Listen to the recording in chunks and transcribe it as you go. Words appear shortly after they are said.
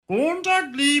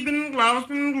Montag, lieben,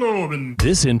 glauben, globen.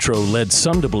 This intro led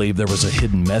some to believe there was a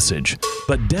hidden message,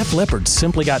 but Def Leppard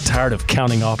simply got tired of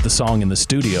counting off the song in the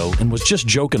studio and was just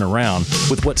joking around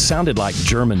with what sounded like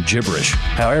German gibberish.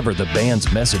 However, the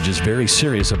band's message is very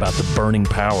serious about the burning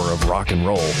power of rock and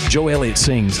roll. Joe Elliott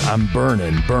sings, "I'm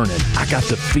burning, burning, I got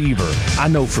the fever. I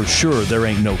know for sure there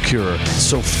ain't no cure.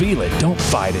 So feel it, don't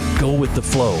fight it, go with the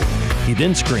flow." He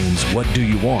then screams, "What do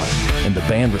you want?" And the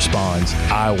band responds,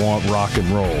 "I want rock and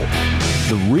roll."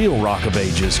 The real Rock of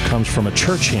Ages comes from a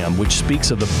church hymn which speaks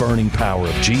of the burning power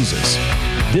of Jesus.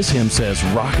 This hymn says,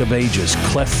 "Rock of Ages,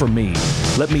 cleft for me,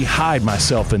 let me hide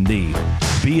myself in thee.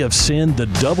 Be of sin the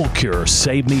double cure,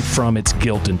 save me from its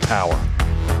guilt and power."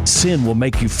 Sin will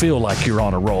make you feel like you're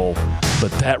on a roll,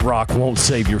 but that rock won't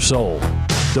save your soul.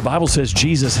 The Bible says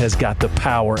Jesus has got the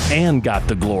power and got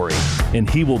the glory, and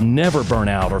he will never burn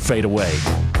out or fade away.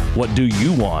 What do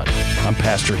you want? I'm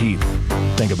Pastor Heath.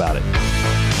 Think about it.